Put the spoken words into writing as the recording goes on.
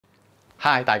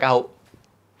Hi， 大家好，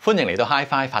歡迎嚟到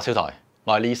Hi-Fi 發燒台，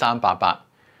我係D388。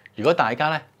如果大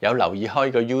家咧有留意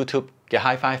開個 YouTube 嘅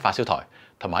Hi-Fi 發燒台，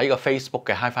同埋呢個 Facebook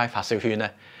嘅 Hi-Fi 發燒圈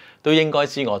咧，都應該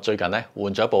知我最近咧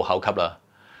換咗一部後級啦。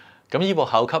咁呢部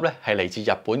後級咧係嚟自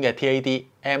日本嘅 TAD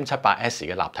M78S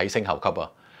嘅立體聲後級啊。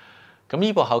咁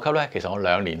呢部後級咧，其實我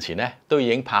2年前咧都已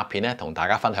經拍片咧同大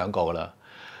家分享過噶啦。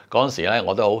嗰陣時咧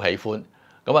我都好喜歡，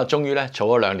咁啊終於咧儲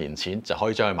咗2年錢就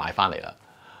可以將佢買翻嚟啦。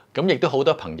咁亦都好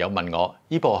多朋友問我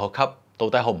呢部後級到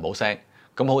底好唔好聲？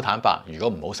咁好坦白，如果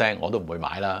唔好聲，我都唔會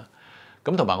買啦。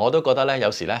咁同埋我都覺得咧，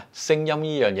有時咧聲音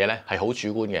呢樣嘢咧係好主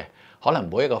觀嘅，可能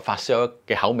每一個發燒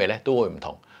嘅口味咧都會唔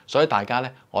同，所以大家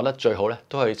咧，我覺得最好咧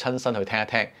都去親身去聽一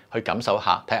聽，去感受一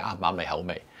下，睇下啱唔啱你口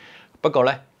味。不過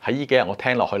咧喺呢幾日我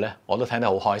聽落去咧，我都聽得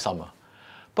好開心啊。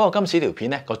不過今次條片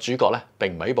咧個主角咧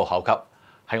並唔係呢部後級，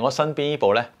係我身邊呢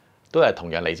部咧都係同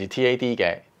樣嚟自 TAD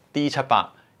嘅 D700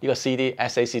呢個 CD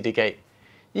SACD 機。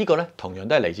呢個咧同樣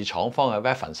都係嚟自廠方嘅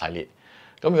Reference 系列。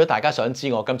咁如果大家想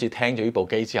知我今次聽咗呢部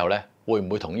機之後咧，會唔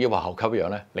會同呢部後級一樣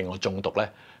咧令我中毒咧？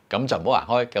咁就唔好行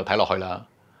開，繼續睇落去啦。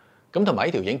咁同埋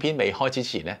呢條影片未開始之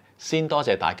前咧，先多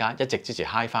謝大家一直支持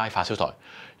Hi-Fi 發燒台。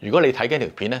如果你睇緊條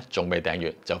片咧仲未訂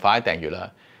閱，就快啲訂閱啦。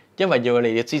因為要你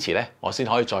嘅支持咧，我先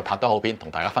可以再拍多好片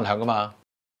同大家分享噶嘛。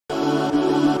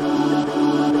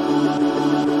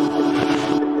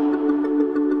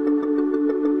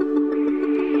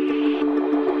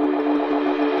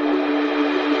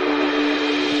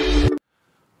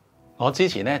我之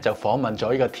前咧就訪問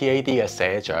咗呢個 TAD 嘅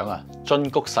社長啊，津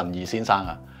谷慎二先生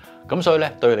啊，咁所以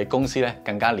咧對佢哋公司咧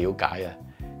更加了解啊，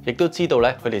亦都知道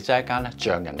咧佢哋真係一間咧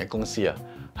匠人嘅公司啊，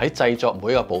喺製作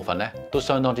每一個部分咧都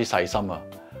相當之細心啊。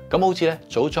咁好似咧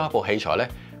組裝一部器材咧，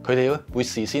佢哋會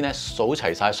事先咧數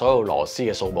齊晒所有螺絲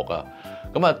嘅數目啊。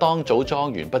咁啊，當組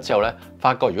裝完畢之後咧，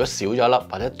發覺如果少咗一粒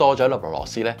或者多咗一粒螺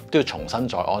絲咧，都要重新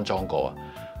再安裝過啊。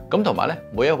咁同埋咧，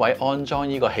每一位安裝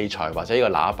呢個器材或者呢個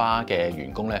喇叭嘅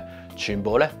員工咧，全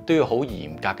部咧都要好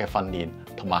嚴格嘅訓練，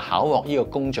同埋考獲呢個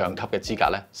工匠級嘅資格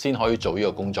咧，先可以做呢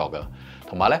個工作㗎。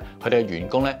同埋咧，佢哋嘅員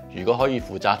工咧，如果可以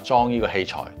負責裝呢個器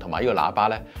材同埋呢個喇叭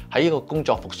咧，喺呢個工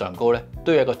作服上高咧，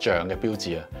都有一個匠嘅標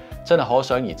誌啊！真係可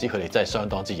想而知，佢哋真係相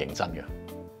當之認真嘅。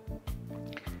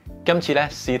今次咧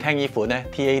試聽呢款咧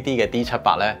TAD 嘅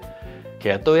D700咧，其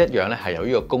實都一樣咧係由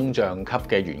呢個工匠級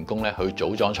嘅員工咧去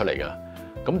組裝出嚟㗎。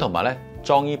咁同埋咧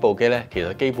裝呢部機咧，其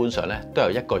實基本上咧都由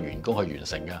一個員工去完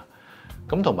成㗎。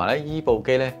咁同埋咧，呢部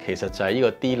機咧其實就係呢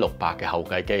個 D600嘅後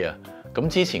繼機啊。咁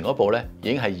之前嗰部咧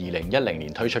已經係2010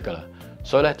年推出㗎啦，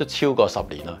所以咧都超過10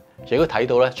年啦。亦都睇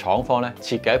到咧廠方咧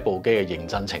設計一部機嘅認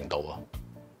真程度啊。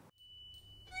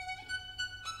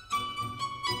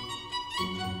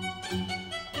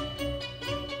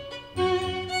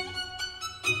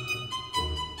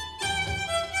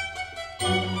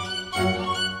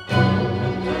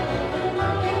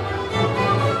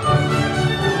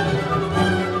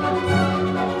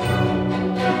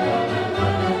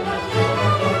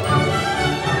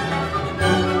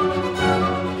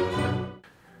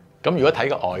咁如果睇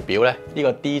個外表咧，呢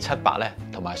個 D700咧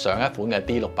同埋上一款嘅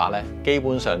D600咧，基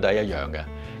本上都係一樣嘅。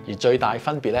而最大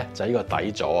分別咧就係呢個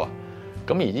底座啊。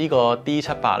咁而呢個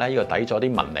D700咧，呢個底座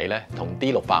啲紋理咧同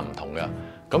D600唔同嘅。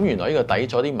咁原來呢個底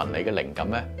座啲紋理嘅靈感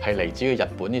咧係嚟自於日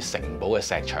本啲城堡嘅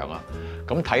石牆啊。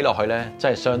咁睇落去咧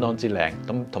真係相當之靚，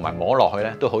咁同埋摸落去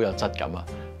咧都好有質感啊，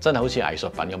真係好似藝術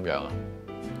品咁樣啊。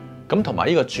咁同埋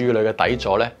呢個鑄鋁嘅底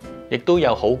座咧，亦都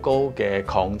有好高嘅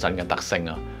抗震嘅特性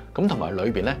啊。咁同埋裏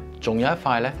邊咧，仲有一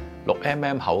塊咧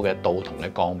6mm 厚嘅鍍銅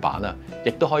嘅鋼板啊，亦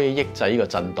都可以抑制呢個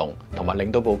震動，同埋令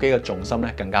到部機嘅重心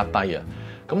咧更加低啊。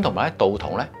咁同埋咧鍍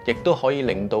銅咧，亦都可以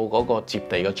令到嗰個接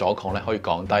地嘅阻抗咧可以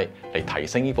降低，嚟提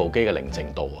升呢部機嘅寧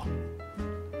靜度啊。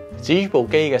至於部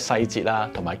機嘅細節啦，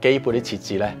同埋機背啲設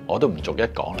置咧，我都唔逐一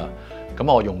講啦。咁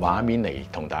我用畫面嚟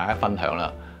同大家分享啦。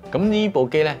咁呢部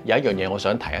機咧有一樣嘢我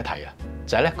想提一提啊，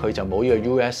就係咧佢就冇呢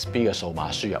個 USB 嘅數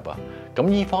碼輸入啊。咁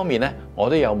呢方面咧，我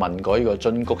都有問過呢個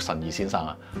津谷慎二先生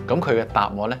啊。咁佢嘅答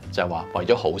案咧就係話為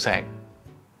咗好聲。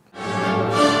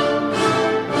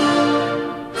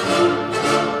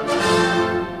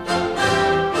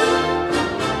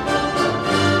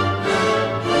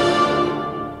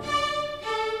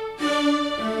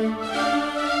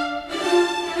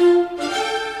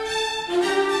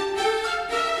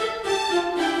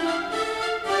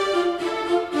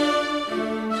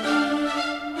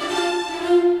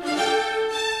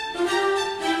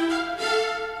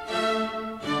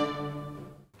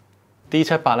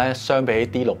D700咧相比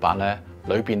起 D600咧，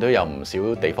裏邊都有唔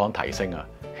少地方提升啊。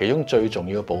其中最重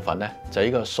要嘅部分咧就係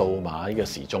呢個數碼呢個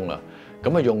時鐘啦。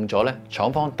咁啊用咗咧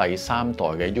廠方第3代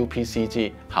嘅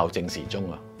UPCG 校正時鐘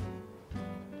啊。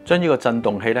將呢個震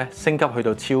動器咧升級去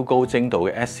到超高精度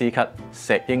嘅 SACD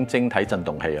石英晶體震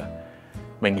動器啊，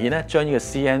明顯咧將呢個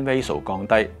CN ratio 降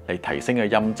低嚟提升嘅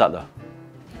音質啊。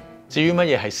至於乜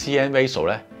嘢係 CN ratio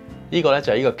咧？呢個咧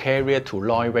就係呢個 carrier to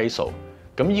noise ratio。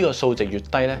咁呢個數值越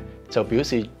低咧，就表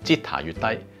示 jitter 越低，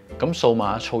咁數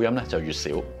碼噪音咧就越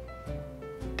少。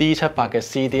D700 嘅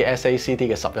CD SACD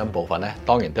嘅拾音部分咧，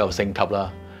當然都有升級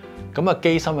啦。咁啊，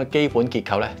機芯嘅基本結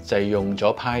構咧就係用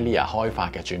咗 Pioneer 開發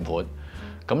嘅轉盤，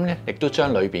咁咧亦都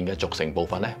將裏邊嘅軸承部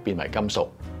分咧變為金屬，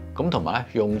咁同埋咧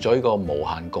用咗呢個無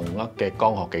限共握嘅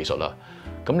光學技術啦，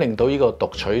咁令到呢個讀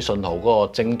取信號嗰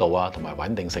個精度啊同埋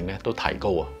穩定性咧都提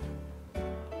高啊。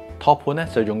托盤咧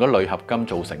就用咗鋁合金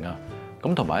造成啊，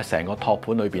咁同埋喺成個托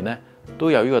盤裏邊咧都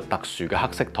有呢個特殊嘅黑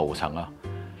色塗層啊，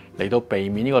嚟到避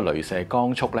免呢個雷射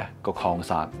光束咧個擴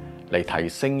散，嚟提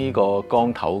升呢個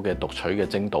光頭嘅讀取嘅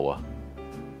精度啊。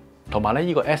同埋咧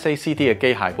呢個 SACD 嘅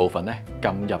機械部分咧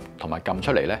撳入同埋撳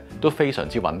出嚟咧都非常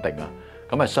之穩定啊，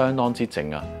咁係相當之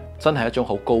靜啊，真係一種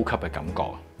好高級嘅感覺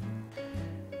啊。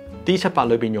D700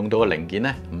裏邊用到嘅零件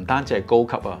咧唔單止係高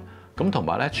級啊。咁同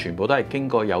埋咧，全部都係經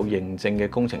過有認證嘅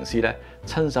工程師咧，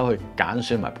親手去揀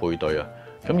選埋配對啊。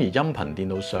咁而音頻電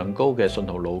路上高嘅信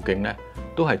號路徑咧，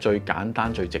都係最簡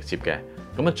單、最直接嘅。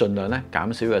咁啊，盡量咧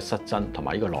減少嘅失真同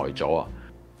埋呢個內阻啊。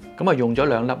咁啊，用咗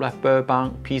兩粒咧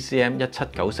Burbank PCM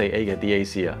 1794A 嘅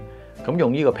DAC 啊。咁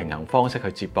用呢個平衡方式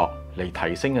去接駁，嚟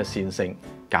提升嘅線性，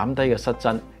減低嘅失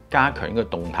真，加強呢個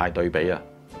動態對比啊。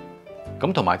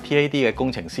咁同埋 TAD 嘅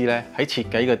工程師咧喺設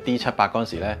計呢個 D700嗰陣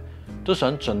時咧，都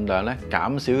想盡量咧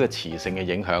減少嘅磁性嘅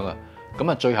影響啊，咁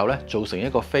啊最後咧造成一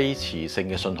個非磁性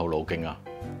嘅信號路徑啊。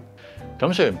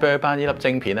咁雖然 Burbank 呢粒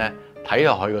晶片咧睇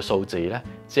落去個數字咧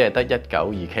只係得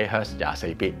192 kHz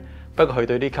 24 bit， 不過去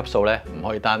到啲級數咧唔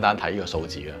可以單單睇呢個數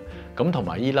字噶。咁同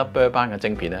埋呢粒 Burbank 嘅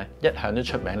晶片咧一向都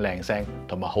出名靚聲，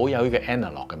同埋好有呢個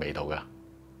analog 嘅味道噶。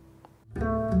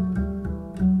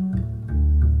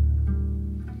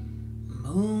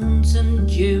Moons and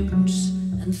Dunes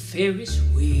and Ferris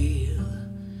wheel,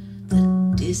 the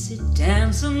dizzy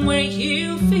dance and way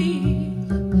you feel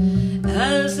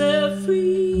as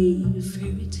every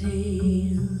fairy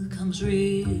tale comes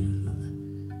real.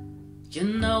 You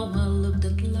know I looked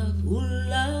at love, ooh,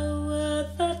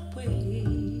 love that way.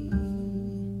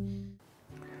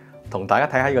 同大家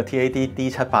睇下呢個 TAD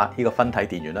D700 呢個分體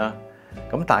電源啦。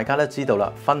咁大家都知道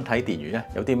啦，分體電源咧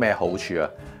有啲咩好處啊？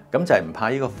咁就係唔怕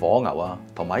呢個火牛啊，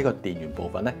同埋呢個電源部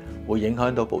分咧會影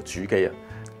響到部主機啊。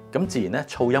咁自然咧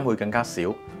噪音會更加少，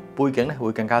背景咧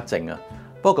會更加靜啊。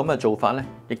不過咁嘅做法咧，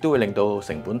亦都會令到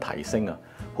成本提升啊。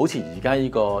好似而家呢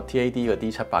個 TAD 嘅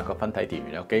D700 個分體電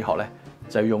源有機殼咧，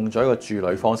就用咗一個鑄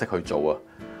鋁方式去做啊。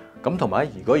咁同埋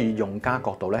如果以用家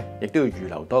角度咧，亦都要預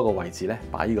留多個位置咧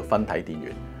擺呢個分體電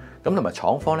源。咁同埋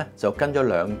廠方咧就跟咗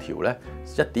兩條咧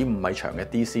1.5米長嘅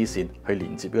DC 線去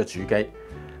連接呢個主機。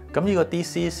咁呢個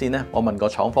DC 線咧，我問過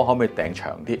廠方可唔可以訂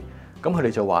長啲，咁佢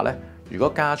哋就話咧，如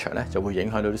果加長咧就會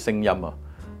影響到啲聲音啊。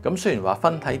咁雖然話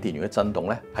分體電源嘅震動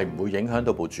咧係唔會影響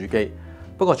到部主機，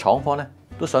不過廠方咧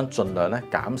都想盡量咧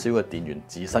減少個電源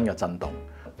自身嘅震動。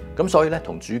咁所以咧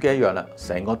同主機一樣啦，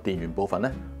成個電源部分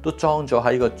咧都裝咗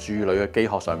喺個鑄鋁嘅機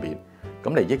殼上邊，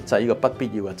咁嚟抑制呢個不必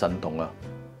要嘅震動啦。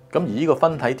咁而呢個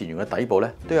分體電源嘅底部咧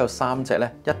都有3隻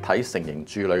咧一體成型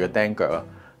鑄鋁嘅釘腳啊。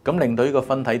咁令到呢個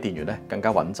分體電源咧更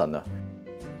加穩陣啊！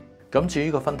咁至於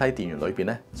呢個分體電源裏邊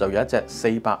咧，就有一隻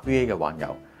400VA 嘅環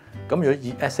油。咁如果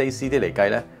以 SACD 嚟計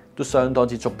咧，都相當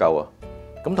之足夠啊！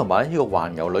咁同埋呢個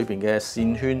環油裏邊嘅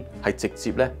線圈係直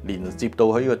接咧連接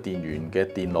到去呢個電源嘅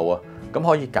電路啊，咁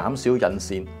可以減少引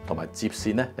線同埋接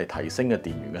線咧嚟提升嘅電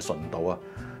源嘅純度啊！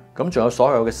咁仲有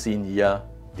所有嘅線耳啊、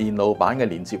電路板嘅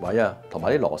連接位啊，同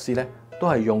埋啲螺絲咧，都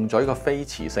係用咗呢個非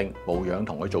磁性無氧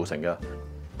銅去造成嘅。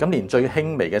咁連最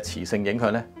輕微嘅磁性影響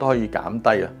咧都可以減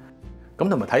低啊！咁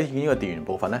同埋睇見呢個電源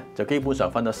部分咧，就基本上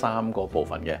分咗3個部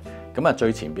分嘅。咁啊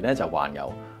最前邊咧就環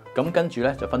油，咁跟住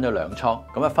咧就分咗2倉，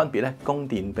咁啊分別咧供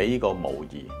電俾呢個模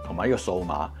擬同埋呢個數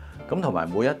碼，咁同埋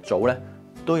每一組咧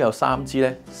都有3支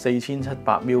咧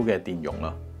4700mAh嘅電容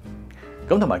啊！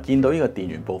咁同埋見到呢個電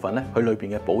源部分咧，佢裏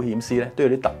邊嘅保險絲咧都有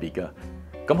啲特別㗎，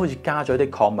咁好似加咗啲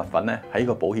礦物粉咧喺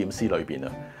個保險絲裏邊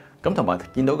啊！咁同埋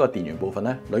見到個電源部分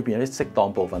咧，裏邊有啲適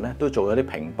當部分咧，都做咗啲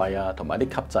屏蔽啊，同埋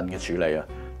啲吸震嘅處理啊，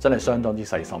真係相當之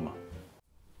細心啊！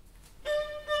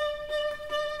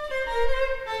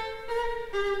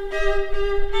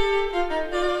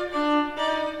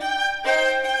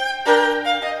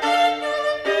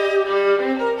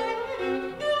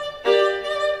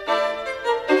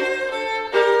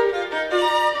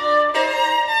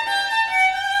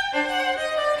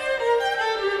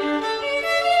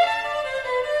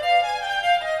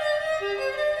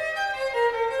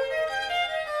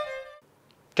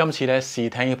今次咧試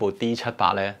聽呢部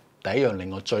D700咧，第一樣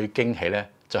令我最驚喜咧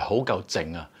就係好夠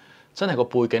靜啊！真係個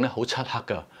背景咧好漆黑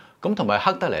㗎，咁同埋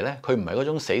黑得嚟咧，佢唔係嗰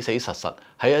種死死實實，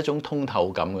係一種通透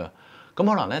感㗎。咁可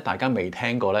能咧大家未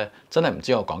聽過咧，真係唔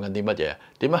知我講緊啲乜嘢，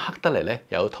點樣黑得嚟咧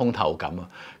有通透感啊？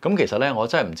咁其實咧我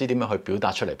真係唔知點樣去表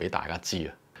達出嚟俾大家知啊！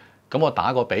咁我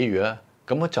打個比喻啦，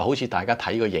咁就好似大家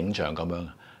睇個影像咁樣。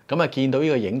咁啊，見到呢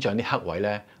個影像啲黑位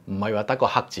咧，唔係話得個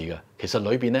黑字嘅，其實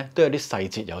裏邊咧都有啲細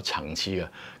節有層次嘅。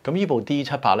咁呢部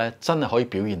D700咧，真係可以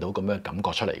表現到咁樣嘅感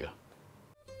覺出嚟嘅。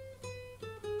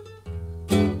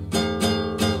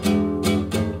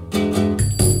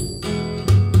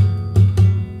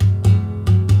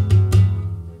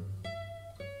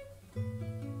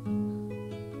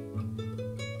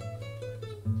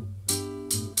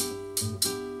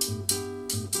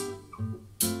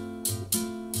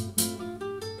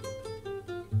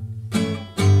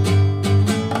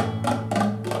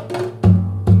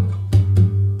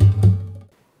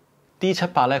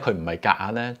D700咧，佢唔係夾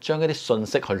硬咧將一啲信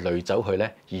息去濾走佢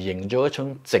咧，而營造一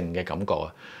種靜嘅感覺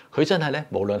啊！佢真係咧，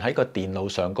無論喺個電腦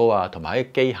上高啊，同埋喺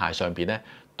機械上邊咧，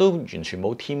都完全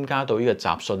冇添加到呢個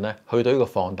雜訊咧，去到呢個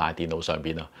放大電腦上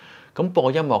邊啊！咁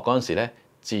播音樂嗰陣時咧，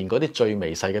自然嗰啲最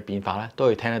微細嘅變化咧，都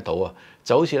可以聽得到啊！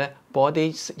就好似咧播一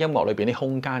啲音樂裏邊啲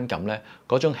空間感咧，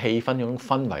嗰種氣氛、嗰種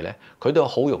氛圍咧，佢都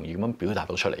好容易咁樣表達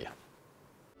到出嚟啊！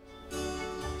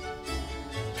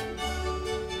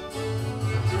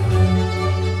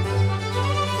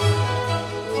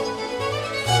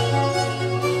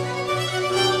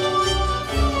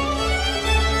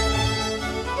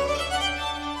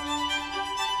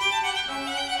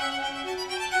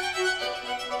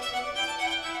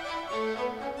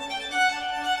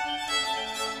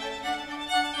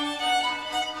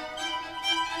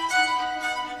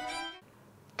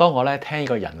當我咧聽呢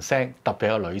個人聲，特別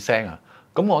係女聲啊，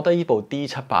咁我覺得呢部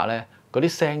D700咧嗰啲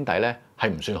聲底咧係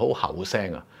唔算好厚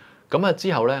聲啊。咁啊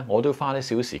之後咧我都花啲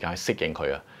少時間適應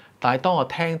佢啊。但係當我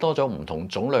聽多咗唔同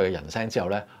種類嘅人聲之後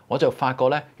咧，我就發覺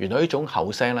咧原來呢種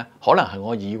厚聲咧，可能係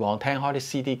我以往聽開啲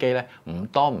CD 機咧唔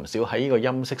多唔少喺呢個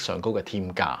音色上高嘅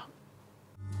添加。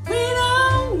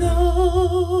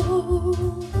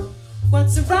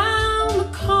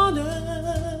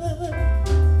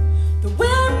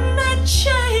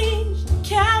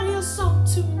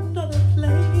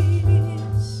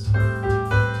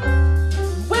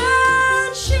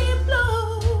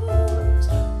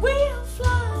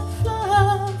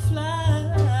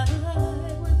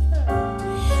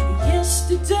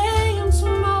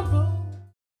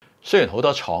雖然好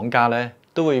多廠家咧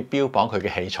都會標榜佢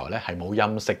嘅器材咧係冇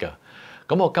音色嘅，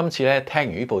咁我今次咧聽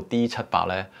完呢部 D700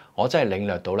咧，我真係領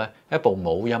略到咧一部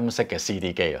冇音色嘅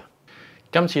CD 機啊！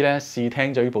今次咧試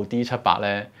聽咗呢部 D700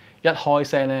咧，一開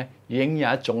聲咧已經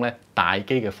有一種咧大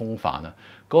機嘅風範啊！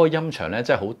嗰個音場咧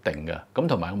真係好定嘅，咁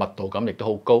同埋個密度感亦都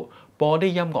好高。播啲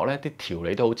音樂咧，啲條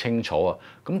理都好清楚啊！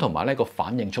咁同埋咧個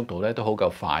反應速度咧都好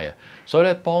夠快啊！所以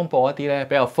咧幫播一啲咧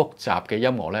比較複雜嘅音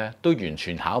樂咧，都完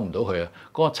全考唔到佢啊！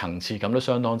嗰個層次感都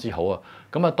相當之好啊！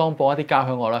咁啊，當播一啲交響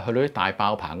樂咧，去到啲大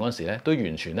爆棚嗰陣時咧，都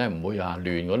完全咧唔會話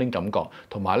亂嗰啲感覺，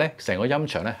同埋咧成個音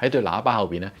場咧喺對喇叭後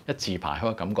邊咧一字排開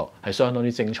嘅感覺係相當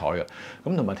之精彩嘅。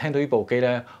咁同埋聽到呢部機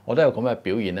咧，我都有咁嘅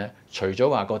表現咧，除咗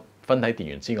話個分體電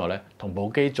源之外咧，同部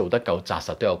機做得夠紮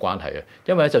實都有關係嘅。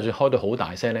因為咧，就算開到好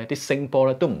大聲咧，啲聲波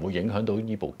咧都唔會影響到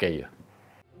呢部機啊。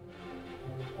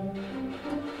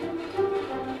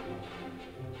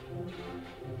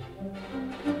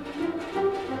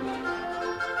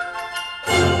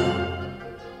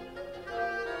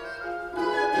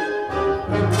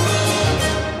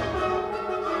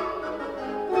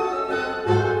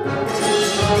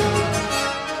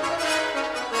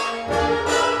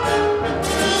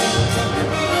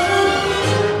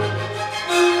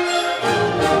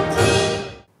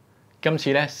今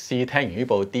次咧試聽完呢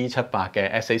部 D700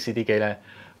 嘅 SACD 機咧，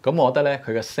咁我覺得咧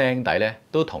佢嘅聲底咧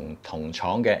都同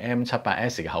廠嘅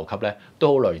M700S 嘅後級咧都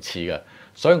好類似嘅，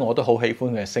所以我都好喜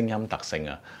歡佢嘅聲音特性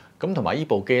啊。咁同埋呢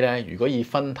部機咧，如果以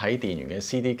分體電源嘅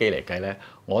CD 機嚟計咧，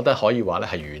我覺得可以話咧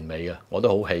係完美嘅，我都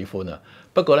好喜歡啊。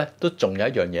不過咧都仲有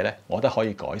一樣嘢咧，我覺得可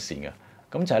以改善嘅，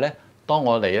咁就係咧，當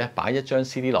我哋咧擺一張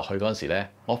CD 落去嗰陣時咧，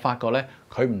我發覺咧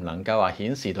佢唔能夠話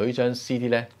顯示到呢張 CD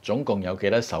咧總共有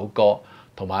幾多首歌。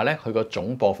同埋咧，佢個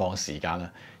總播放時間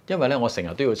啊，因為咧我成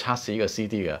日都要測試呢個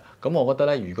CD 嘅，咁我覺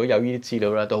得咧如果有呢啲資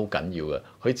料咧都好緊要嘅，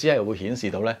佢只係會顯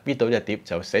示到咧搣到隻碟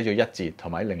就寫住1字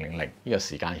同埋000呢個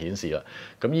時間顯示啦。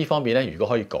咁呢方面咧，如果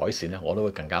可以改善咧，我都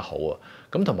會更加好啊。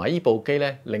咁同埋呢部機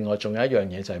咧，另外仲有一樣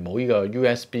嘢就係冇呢個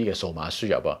USB 嘅數碼輸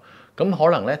入啊。咁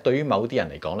可能咧對於某啲人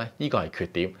嚟講咧，呢個係缺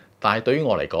點，但係對於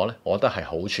我嚟講咧，我覺得係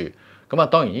好處。咁啊，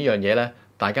當然呢樣嘢咧，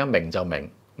大家明就明。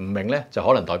唔明咧就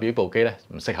可能代表呢部機咧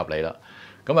唔適合你啦。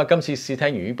咁啊，今次試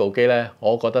聽完呢部機咧，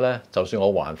我覺得咧，就算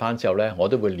我還翻之後咧，我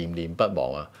都會念念不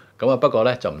忘啊。咁啊，不過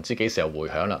咧就唔知幾時有回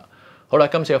響啦。好啦，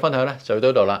今次嘅分享咧就到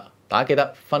呢度啦。大家記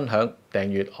得分享、訂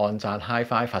閱、按讚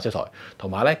Hi-Fi 發燒台，同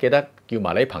埋咧記得叫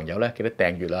埋你啲朋友咧記得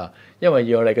訂閱啦，因為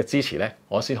要有你嘅支持咧，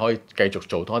我先可以繼續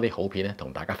做多啲好片咧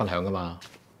同大家分享噶嘛。